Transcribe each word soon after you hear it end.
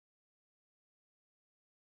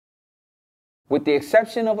With the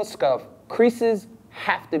exception of a scuff, creases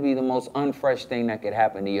have to be the most unfresh thing that could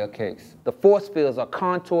happen to your kicks. The ForceFields are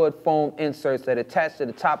contoured foam inserts that attach to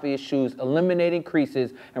the top of your shoes, eliminating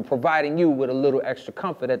creases and providing you with a little extra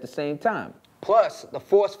comfort at the same time. Plus, the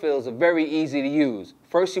ForceFields are very easy to use.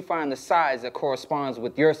 First, you find the size that corresponds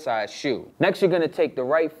with your size shoe. Next, you're going to take the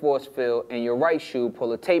right ForceField and your right shoe, pull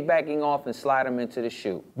the tape backing off, and slide them into the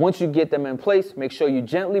shoe. Once you get them in place, make sure you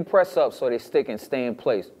gently press up so they stick and stay in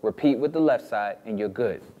place. Repeat with the left side, and you're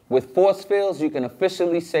good. With ForceFields, you can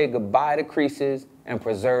officially say goodbye to creases and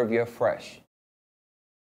preserve your fresh.